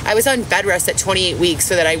 I was on bed rest at 28 weeks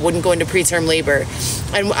so that I wouldn't go into preterm labor,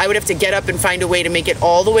 and I would have to get up and find a way to make it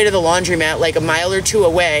all the way to the laundromat, like a mile or 2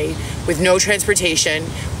 away, with no transportation,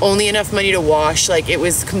 only enough money to wash. Like, it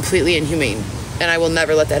was completely inhumane, and I will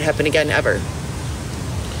never let that happen again, ever.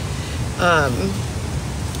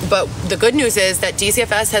 But the good news is that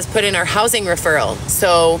DCFS has put in our housing referral.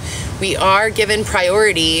 So we are given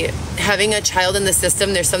priority. Having a child in the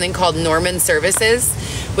system, there's something called Norman Services,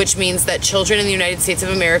 which means that children in the United States of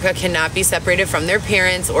America cannot be separated from their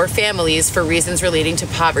parents or families for reasons relating to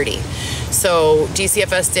poverty. So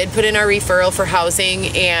DCFS did put in our referral for housing,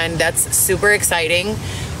 and that's super exciting.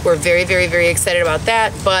 We're very, very, very excited about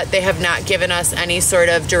that, but they have not given us any sort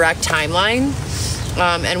of direct timeline.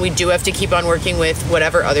 And we do have to keep on working with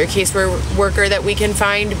whatever other caseworker that we can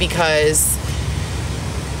find, because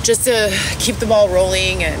just to keep the ball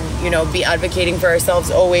rolling and, you know, be advocating for ourselves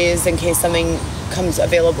always in case something comes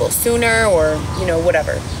available sooner, or, you know,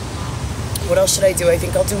 whatever. What else should I do? I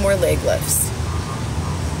think I'll do more leg lifts.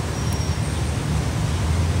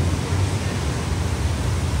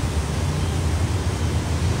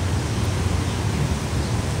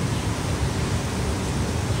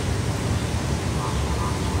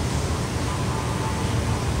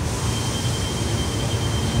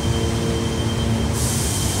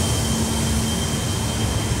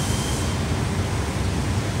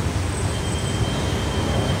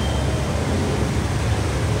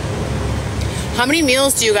 How many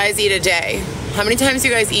meals do you guys eat a day? How many times do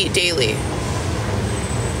you guys eat daily?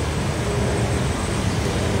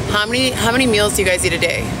 How many meals do you guys eat a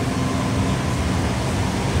day?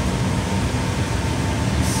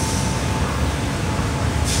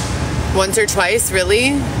 Once or twice,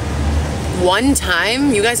 really? One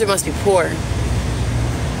time? You guys must be poor.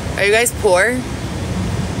 Are you guys poor?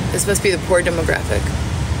 This must be the poor demographic.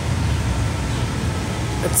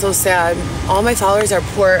 It's so sad. All my followers are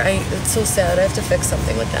poor. It's so sad. I have to fix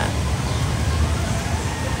something with that.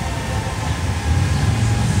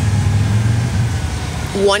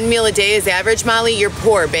 One meal a day is average, Molly. You're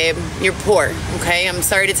poor, babe. You're poor, okay? I'm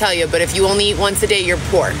sorry to tell you, but if you only eat once a day, you're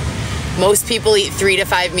poor. Most people eat 3 to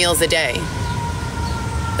 5 meals a day.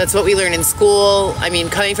 That's what we learn in school. I mean,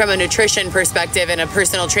 coming from a nutrition perspective and a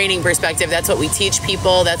personal training perspective, that's what we teach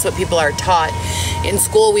people. That's what people are taught. In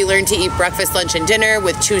school, we learn to eat breakfast, lunch, and dinner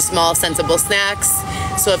with 2 small, sensible snacks.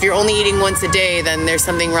 So if you're only eating once a day, then there's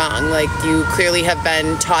something wrong. Like, you clearly have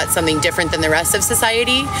been taught something different than the rest of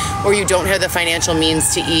society, or you don't have the financial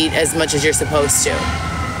means to eat as much as you're supposed to.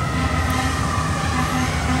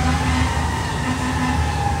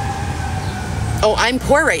 Oh, I'm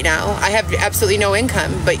poor right now. I have absolutely no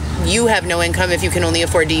income, but you have no income if you can only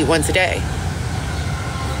afford to eat once a day.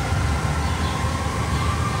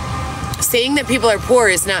 Saying that people are poor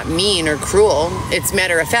is not mean or cruel. It's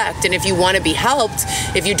matter of fact. And if you want to be helped,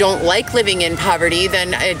 if you don't like living in poverty,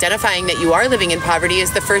 then identifying that you are living in poverty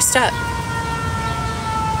is the first step.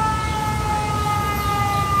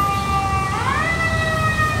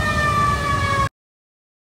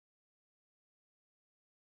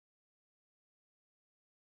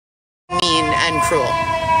 Mean and cruel.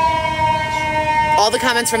 All the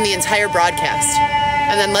comments from the entire broadcast.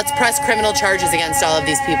 And then let's press criminal charges against all of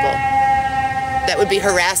these people. That would be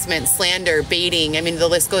harassment, slander, baiting. I mean, the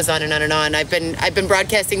list goes on and on and on. I've been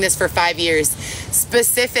broadcasting this for 5 years,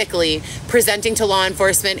 specifically presenting to law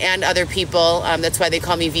enforcement and other people. That's why they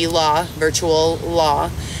call me VLaw, virtual law.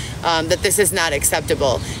 that this is not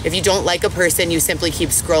acceptable. If you don't like a person, you simply keep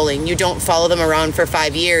scrolling. You don't follow them around for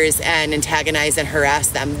 5 years and antagonize and harass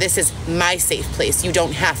them. This is my safe place. You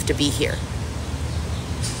don't have to be here.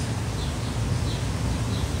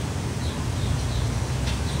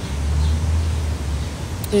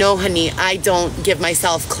 No, honey, I don't give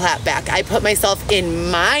myself clap back. I put myself in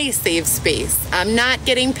my safe space. I'm not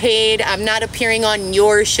getting paid. I'm not appearing on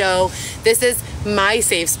your show. This is my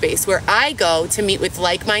safe space where I go to meet with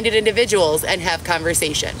like-minded individuals and have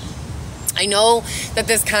conversation. I know that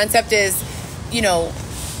this concept is,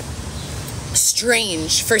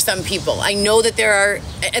 strange for some people. I know that there are,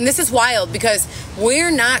 and this is wild because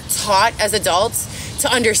we're not taught as adults to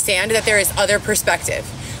understand that there is other perspective.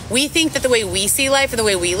 We think that the way we see life and the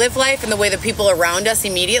way we live life and the way the people around us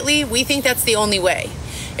immediately, we think that's the only way.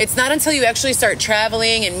 It's not until you actually start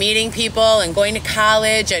traveling and meeting people and going to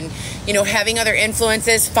college and, having other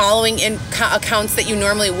influences, following in accounts that you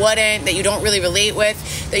normally wouldn't, that you don't really relate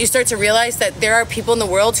with, that you start to realize that there are people in the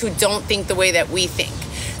world who don't think the way that we think.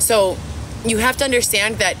 So you have to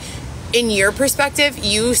understand that in your perspective,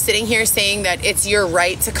 you sitting here saying that it's your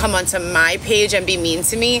right to come onto my page and be mean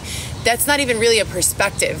to me, that's not even really a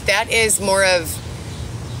perspective. That is more of,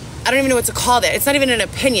 I don't even know what to call that. It's not even an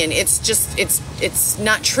opinion. It's just, it's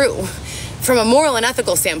not true. From a moral and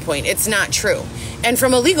ethical standpoint, it's not true. And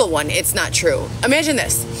from a legal one, it's not true. Imagine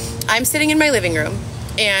this. I'm sitting in my living room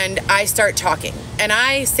and I start talking. And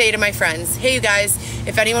I say to my friends, hey, you guys,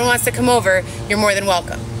 if anyone wants to come over, you're more than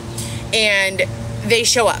welcome. And they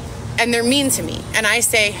show up and they're mean to me. And I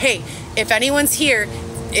say, hey, if anyone's here,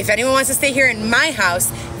 if anyone wants to stay here in my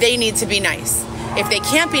house, they need to be nice. If they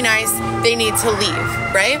can't be nice, they need to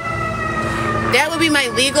leave, right? That would be my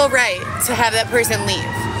legal right to have that person leave.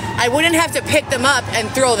 I wouldn't have to pick them up and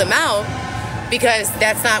throw them out because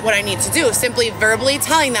that's not what I need to do. Simply verbally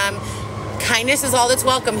telling them, kindness is all that's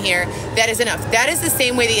welcome here. That is enough. That is the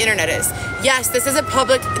same way the internet is. Yes, this is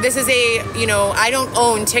I don't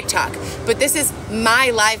own TikTok, but this is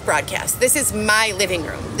my live broadcast. This is my living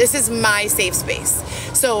room. This is my safe space.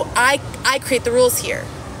 So I create the rules here,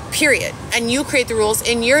 period. And you create the rules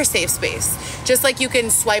in your safe space. Just like you can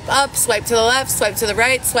swipe up, swipe to the left, swipe to the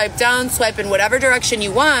right, swipe down, swipe in whatever direction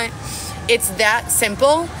you want. It's that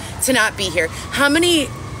simple to not be here. How many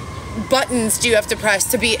buttons do you have to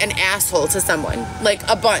press to be an asshole to someone? Like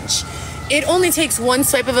a bunch. It only takes one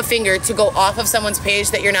swipe of a finger to go off of someone's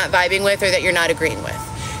page that you're not vibing with or that you're not agreeing with.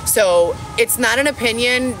 So it's not an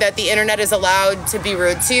opinion that the internet is allowed to be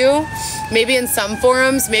rude to you. Maybe in some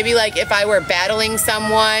forums, maybe like if I were battling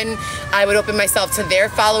someone, I would open myself to their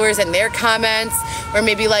followers and their comments. Or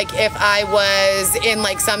maybe like if I was in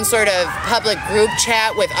like some sort of public group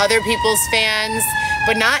chat with other people's fans,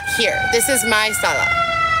 but not here. This is my sala.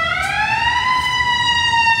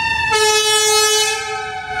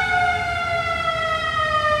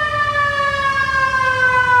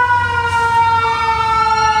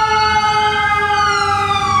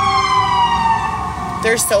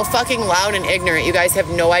 They're so fucking loud and ignorant. You guys have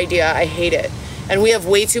no idea. I hate it. And we have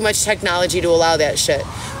way too much technology to allow that shit.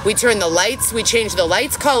 We turn the lights, we change the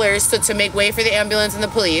lights' colors so to make way for the ambulance and the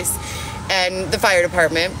police and the fire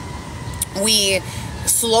department. We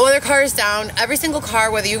slow their cars down. Every single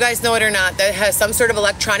car, whether you guys know it or not, that has some sort of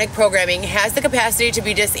electronic programming has the capacity to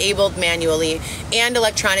be disabled manually and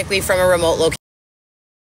electronically from a remote location.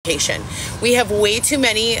 We have way too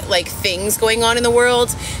many things going on in the world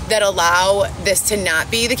that allow this to not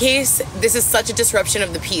be the case. This is such a disruption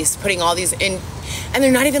of the peace, putting all these in, and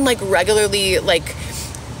they're not even regularly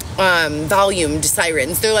volumed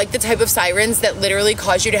sirens. They're like the type of sirens that literally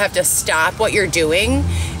cause you to have to stop what you're doing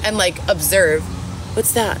and observe.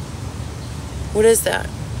 What's that? What is that?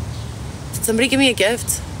 Did somebody give me a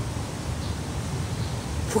gift?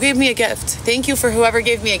 Who gave me a gift? Thank you for whoever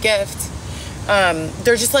gave me a gift.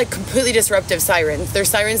 They're just completely disruptive sirens. They're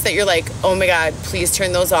sirens that you're oh my God, please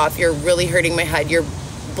turn those off. You're really hurting my head. You're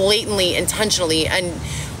blatantly, intentionally, and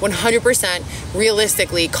 100%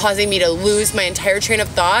 realistically causing me to lose my entire train of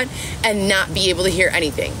thought and not be able to hear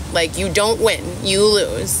anything. You don't win, you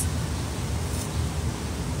lose.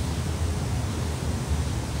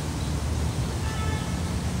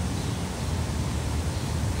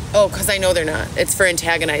 Oh, because I know they're not. It's for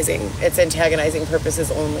antagonizing. It's antagonizing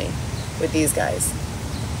purposes only with these guys.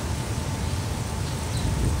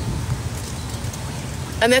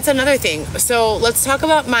 And that's another thing. So let's talk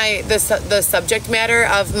about the subject matter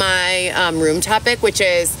of my room topic, which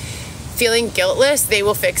is feeling guiltless. They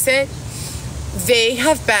will fix it. They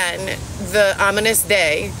have been the ominous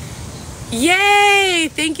day. Yay!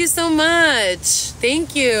 Thank you so much.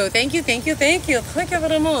 Thank you. Thank you, thank you, thank you. Thank you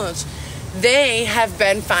very much. they have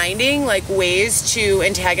been finding like ways to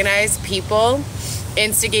antagonize people,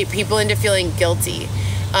 instigate people into feeling guilty.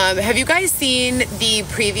 Have you guys seen the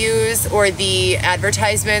previews or the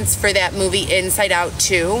advertisements for that movie Inside Out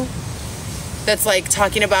 2? That's like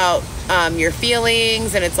talking about your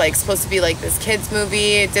feelings, and it's like supposed to be like this kids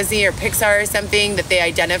movie, Disney or Pixar or something, that they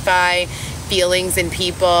identify feelings in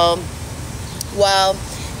people. Well,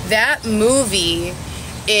 that movie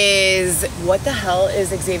is, what the hell is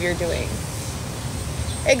Xavier doing?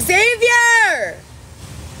 Xavier!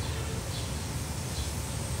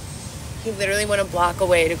 He literally went a block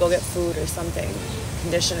away to go get food or something,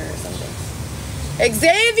 conditioner or something.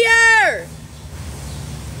 Xavier!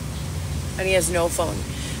 And he has no phone.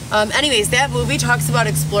 Anyways, that movie talks about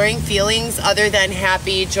exploring feelings other than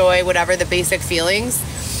happy, joy, whatever the basic feelings.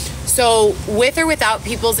 So with or without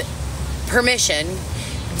people's permission,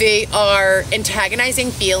 they are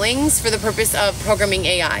antagonizing feelings for the purpose of programming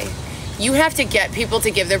AI. You have to get people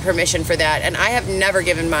to give their permission for that, and I have never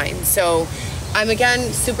given mine. So I'm again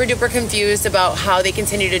super duper confused about how they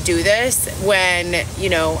continue to do this when, you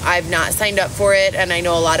know, I've not signed up for it, and I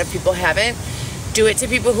know a lot of people haven't. Do it to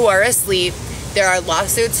people who are asleep. There are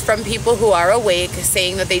lawsuits from people who are awake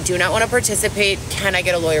saying that they do not want to participate. Can I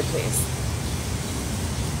get a lawyer, please?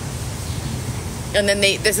 And then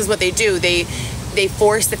this is what they do. They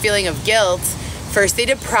force the feeling of guilt. First they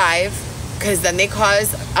deprive, because then they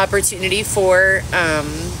cause opportunity for,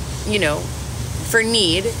 you know, for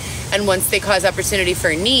need. And once they cause opportunity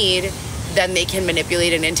for need, then they can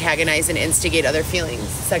manipulate and antagonize and instigate other feelings,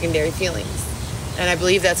 secondary feelings. And I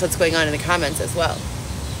believe that's what's going on in the comments as well.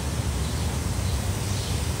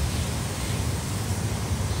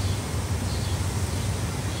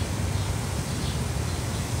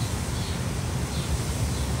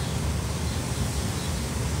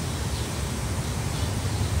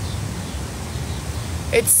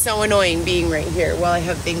 It's so annoying being right here while I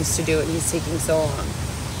have things to do and he's taking so long.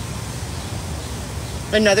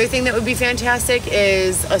 Another thing that would be fantastic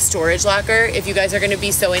is a storage locker. If you guys are going to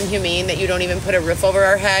be so inhumane that you don't even put a roof over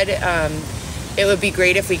our head, it would be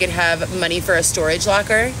great if we could have money for a storage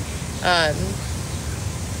locker.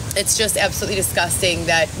 It's just absolutely disgusting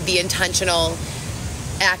that the intentional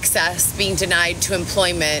access being denied to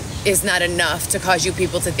employment is not enough to cause you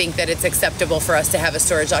people to think that it's acceptable for us to have a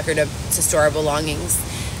storage locker to store our belongings.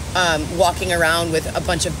 Walking around with a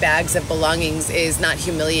bunch of bags of belongings is not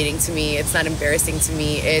humiliating to me. It's not embarrassing to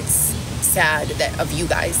me. It's sad that of you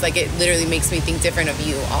guys. Like, it literally makes me think different of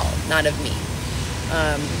you all, not of me.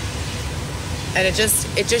 And it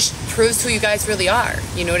just proves who you guys really are.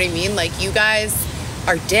 You know what I mean? Like, you guys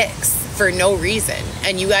are dicks for no reason,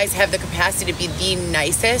 and you guys have the capacity to be the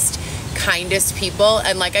nicest, kindest people.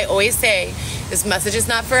 And like I always say, this message is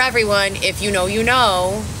not for everyone. If you know, you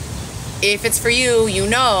know. If it's for you, you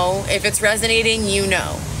know. If it's resonating, you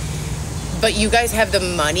know. But you guys have the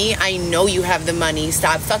money. I know you have the money.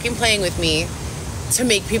 Stop fucking playing with me to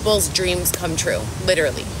make people's dreams come true,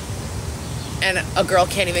 literally. And a girl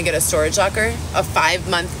can't even get a storage locker. A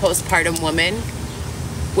 5-month postpartum woman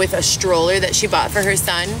with a stroller that she bought for her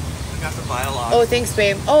son. Got to buy a lot. Oh, thanks,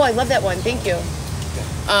 babe. Oh, I love that one. Thank you.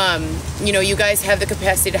 You know, you guys have the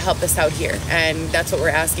capacity to help us out here, and that's what we're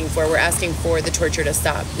asking for. We're asking for the torture to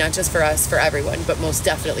stop, not just for us, for everyone, but most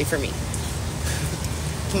definitely for me.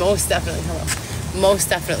 Most definitely, hello. Most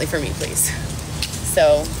definitely for me, please.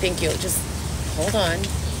 So, thank you. Just hold on.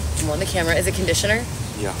 I'm on the camera. Is it conditioner?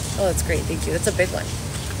 Yeah. Oh, that's great. Thank you. That's a big one.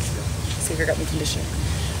 Xavier got me conditioner.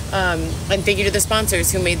 And thank you to the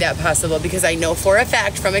sponsors who made that possible, because I know for a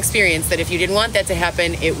fact from experience that if you didn't want that to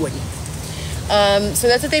happen, it wouldn't. So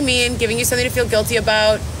that's what they mean, giving you something to feel guilty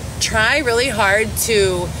about. Try really hard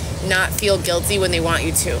to not feel guilty when they want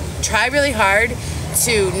you to. Try really hard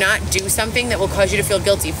to not do something that will cause you to feel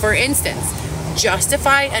guilty. For instance,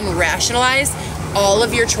 justify and rationalize all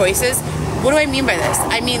of your choices. What do I mean by this?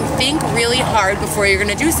 I mean, think really hard before you're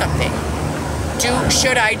going to do something.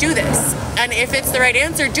 Should I do this? And if it's the right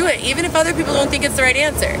answer, do it, even if other people don't think it's the right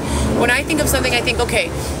answer. When I think of something, I think, okay,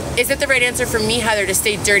 is it the right answer for me, Heather, to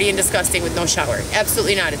stay dirty and disgusting with no shower?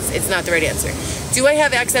 Absolutely not. It's not the right answer. Do I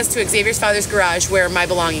have access to Xavier's father's garage where my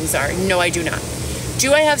belongings are? No, I do not.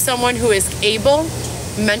 Do I have someone who is able,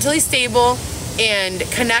 mentally stable, and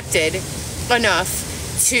connected enough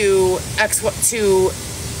to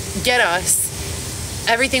get us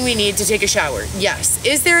everything we need to take a shower? Yes.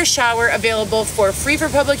 Is there a shower available for free for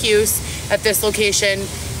public use at this location?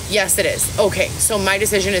 Yes, it is. Okay, so my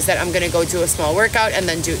decision is that I'm going to go do a small workout and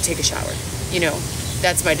then take a shower. You know,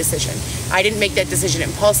 that's my decision. I didn't make that decision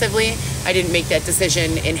impulsively. I didn't make that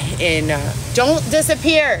decision don't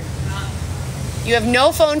disappear. You have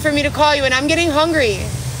no phone for me to call you, and I'm getting hungry.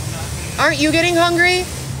 Aren't you getting hungry? You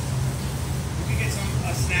can get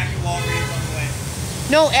a snack at Walgreens on the way.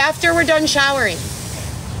 No, after we're done showering.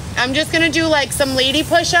 I'm just gonna do like some lady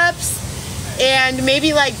push-ups and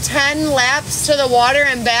maybe like 10 laps to the water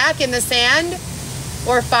and back in the sand,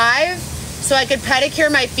 or 5, so I could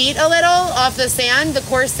pedicure my feet a little off the sand, the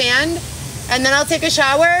coarse sand, and then I'll take a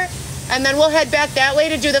shower, and then we'll head back that way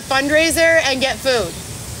to do the fundraiser and get food.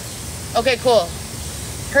 Okay, cool.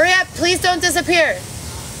 Hurry up, please don't disappear.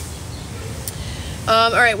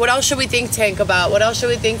 All right, what else should we think tank about? What else should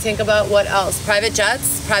we think tank about? What else? Private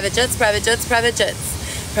jets, private jets, private jets, private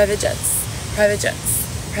jets, private jets, private jets,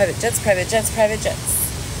 private jets, private jets, private jets,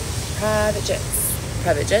 private jets,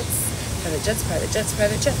 private jets, private jets, private jets,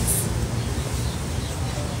 private jets.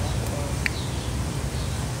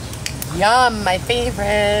 Yum, my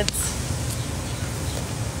favorites.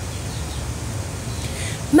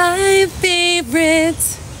 My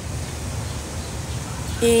favorite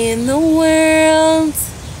in the world.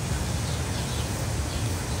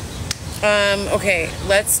 Okay,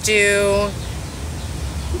 let's do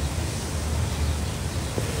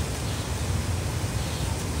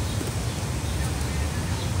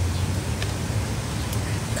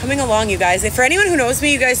coming along, you guys. For anyone who knows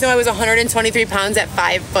me, you guys know I was 123 pounds at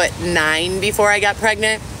 5'9" before I got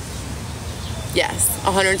pregnant. Yes,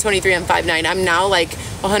 123 and 5'9". I'm now like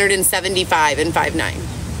 175 and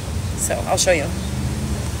 5'9". So I'll show you.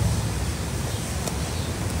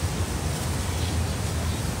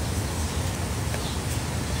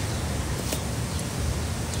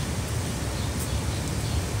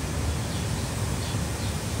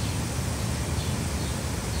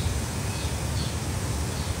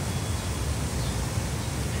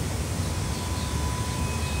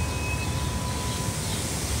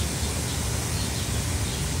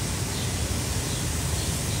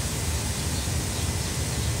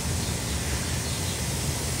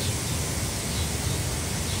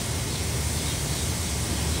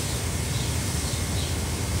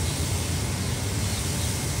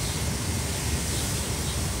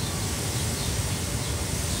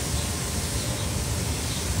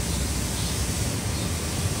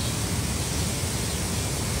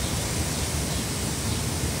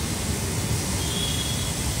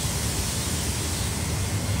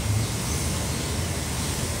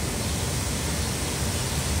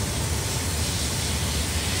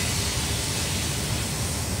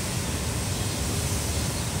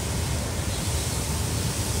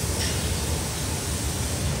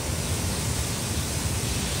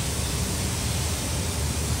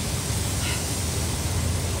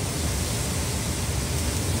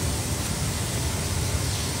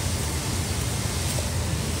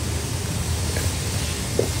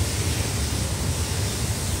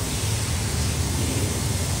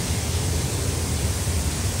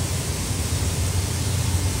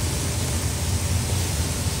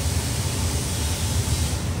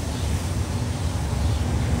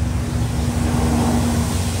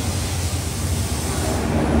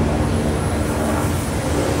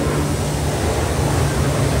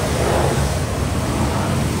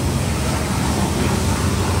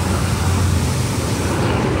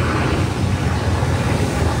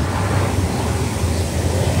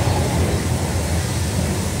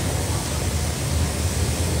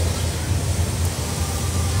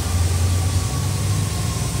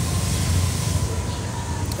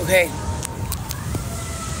 Okay.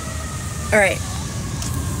 All right.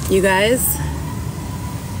 You guys.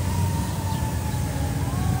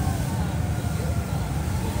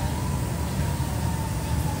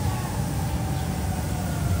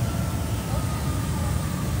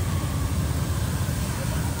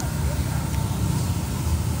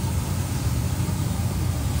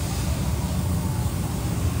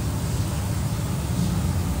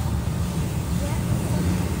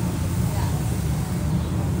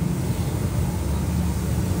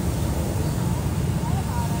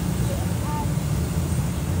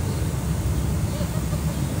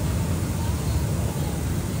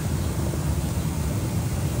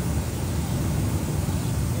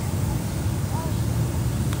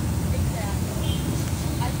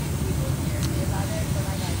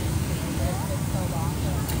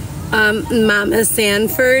 Mama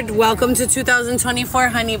Sanford, welcome to 2024,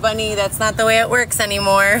 honey bunny. That's not the way it works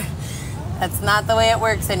anymore. That's not the way it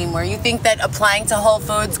works anymore. You think that applying to Whole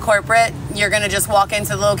Foods corporate, you're going to just walk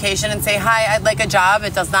into the location and say, hi, I'd like a job.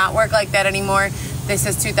 It does not work like that anymore. This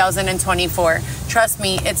is 2024. Trust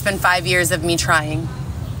me, it's been 5 years of me trying.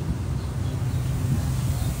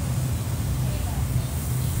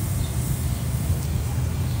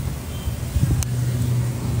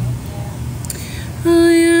 Oh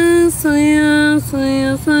yes, oh yes, oh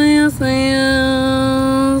yes, oh yes, oh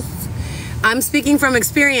yes. I'm speaking from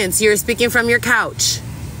experience. You're speaking from your couch.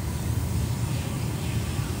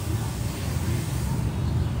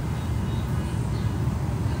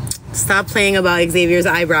 Stop playing about Xavier's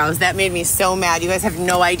eyebrows. That made me so mad. You guys have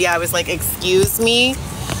no idea. I was like, excuse me?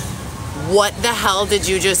 What the hell did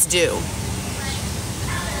you just do?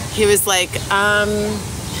 He was like,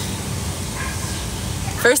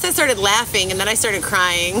 First I started laughing and then I started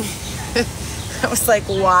crying. I was like,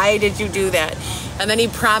 why did you do that? And then he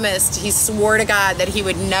promised, he swore to God that he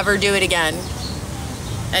would never do it again.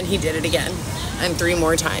 And he did it again. And 3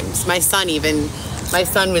 more times. My son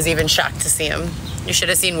was even shocked to see him. You should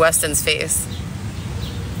have seen Weston's face.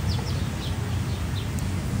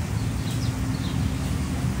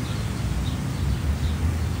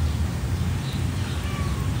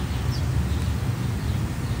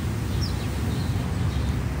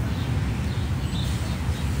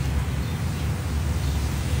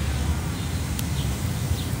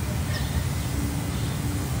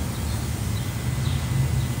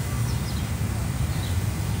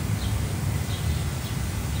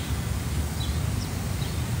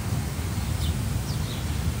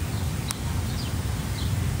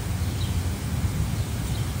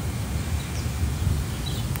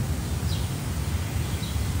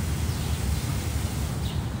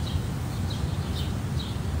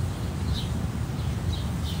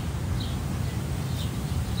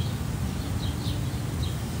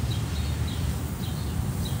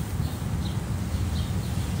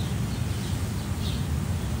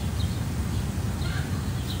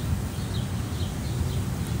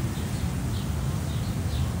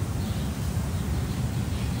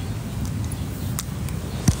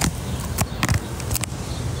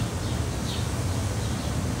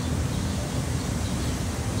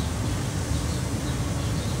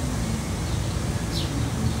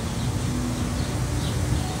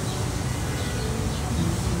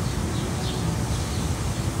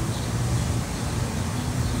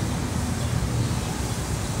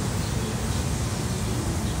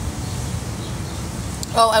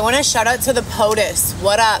 Oh, I want to shout out to the POTUS.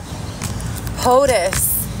 What up?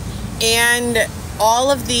 POTUS and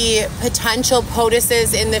all of the potential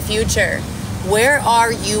POTUSes in the future. Where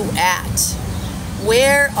are you at?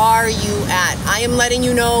 Where are you at? I am letting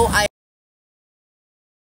you know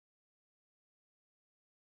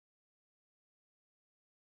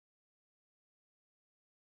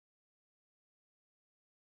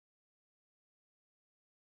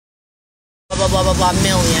blah, blah, blah, blah,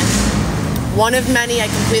 million. One of many. I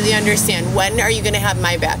completely understand. When are you going to have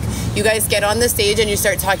my back? You guys get on the stage and you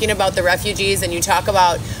start talking about the refugees and you talk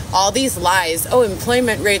about all these lies. Oh,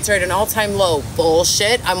 employment rates are at an all-time low.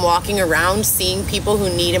 Bullshit. I'm walking around seeing people who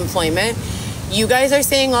need employment. You guys are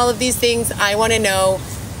saying all of these things. I want to know,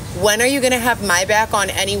 when are you going to have my back on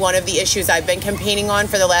any one of the issues I've been campaigning on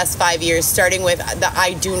for the last 5 years, starting with the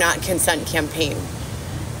I Do Not Consent campaign?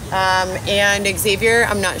 And Xavier,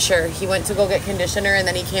 I'm not sure. He went to go get conditioner and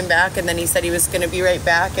then he came back and then he said he was going to be right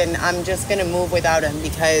back, and I'm just going to move without him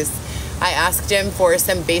because I asked him for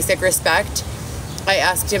some basic respect. I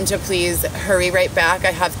asked him to please hurry right back.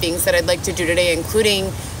 I have things that I'd like to do today,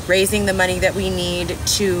 including raising the money that we need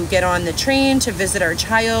to get on the train to visit our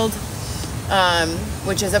child,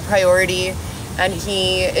 which is a priority. And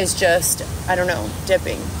he is just, I don't know,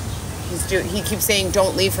 dipping. He keeps saying,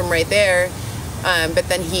 don't leave from right there. But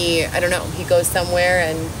then I don't know, he goes somewhere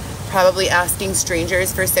and probably asking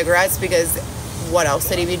strangers for cigarettes because what else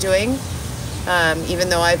would he be doing? Even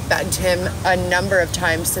though I've begged him a number of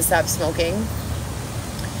times to stop smoking.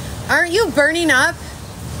 Aren't you burning up?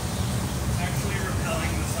 Actually repelling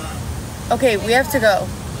the sun. Okay, we have to go.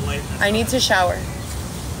 I need to shower.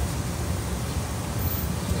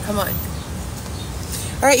 Come on.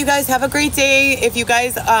 All right, you guys, have a great day. If you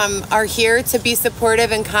guys are here to be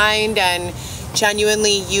supportive and kind and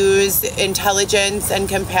genuinely use intelligence and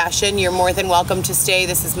compassion, you're more than welcome to stay.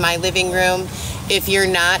 This is my living room. If you're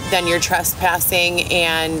not, then you're trespassing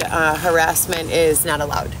and harassment is not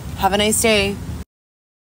allowed. Have a nice day.